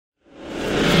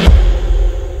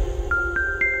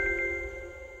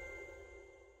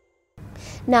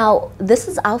Now, this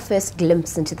is our first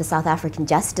glimpse into the South African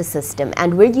justice system,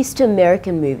 and we're used to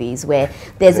American movies where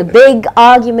there's a big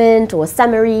argument or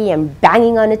summary and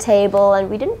banging on a table,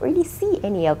 and we didn't really see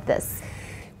any of this.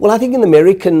 Well, I think in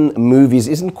American movies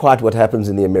isn't quite what happens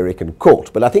in the American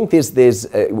court, but I think there's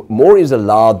more is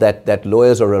allowed, that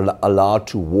lawyers are allowed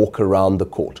to walk around the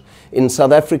court. In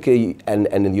South Africa and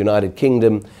in the United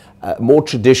Kingdom, more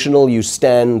traditional, you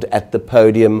stand at the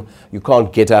podium, you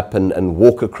can't get up and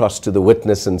walk across to the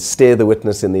witness and stare the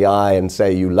witness in the eye and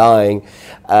say you're lying.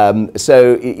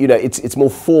 So, you know, it's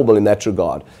more formal in that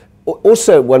regard.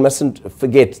 Also, one mustn't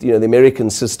forget, you know, the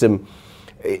American system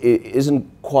isn't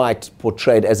quite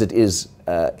portrayed as it is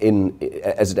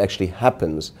as it actually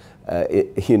happens.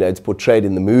 You know, it's portrayed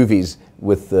in the movies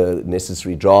with the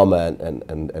necessary drama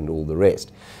and all the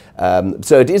rest.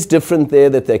 So it is different there,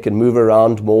 that they can move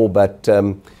around more, but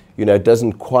you know, it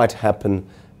doesn't quite happen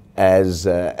as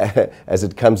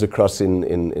it comes across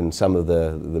in some of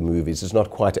the movies. It's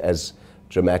not quite as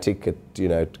dramatic.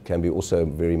 It can be also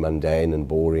very mundane and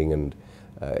boring, and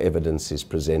evidence is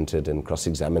presented and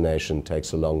cross-examination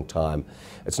takes a long time.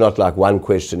 It's not like one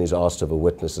question is asked of a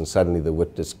witness and suddenly the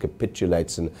witness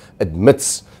capitulates and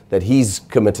admits that he's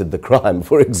committed the crime,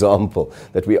 for example,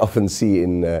 that we often see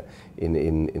in the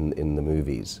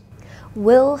movies.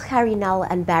 Will Harry Nel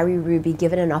and Barry Rue be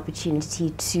given an opportunity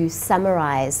to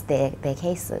summarize their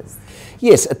cases?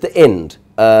 Yes, at the end.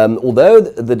 Although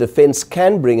the defense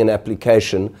can bring an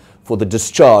application for the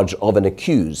discharge of an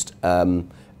accused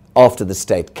after the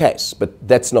state case, but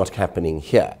that's not happening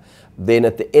here. Then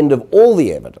at the end of all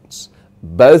the evidence,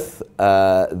 both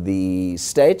the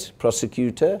state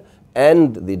prosecutor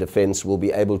and the defense will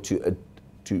be able to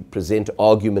present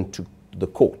argument to the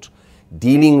court,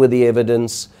 dealing with the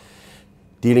evidence,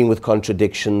 dealing with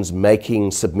contradictions,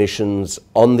 making submissions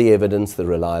on the evidence, the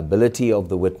reliability of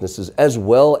the witnesses, as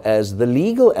well as the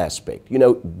legal aspect. You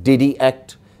know, did he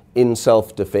act in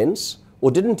self-defense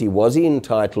or didn't he? Was he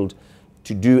entitled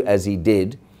to do as he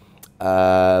did,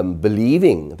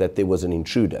 believing that there was an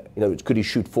intruder? You know, could he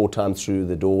shoot 4 times through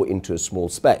the door into a small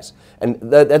space? And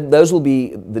those will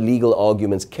be the legal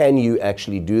arguments. Can you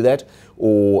actually do that?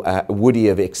 Or would he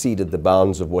have exceeded the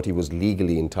bounds of what he was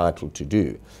legally entitled to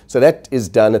do? So that is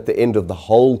done at the end of the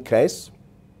whole case.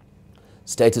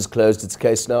 State has closed its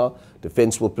case now.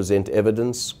 Defense will present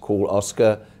evidence, call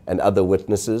Oscar and other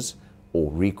witnesses,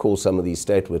 or recall some of these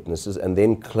state witnesses, and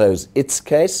then close its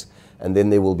case. And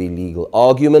then there will be legal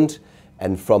argument,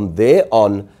 and from there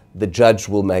on, the judge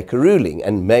will make a ruling,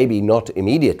 and maybe not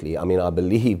immediately. I mean, I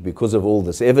believe because of all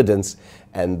this evidence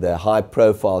and the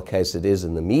high-profile case it is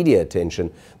and the media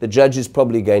attention, the judge is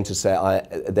probably going to say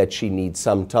that she needs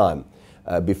some time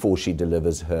before she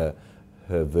delivers her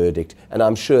verdict. And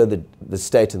I'm sure that the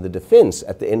state and the defense,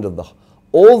 at the end of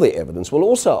all the evidence, will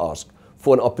also ask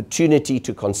for an opportunity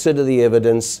to consider the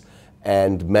evidence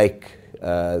and make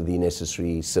the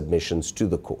necessary submissions to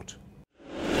the court.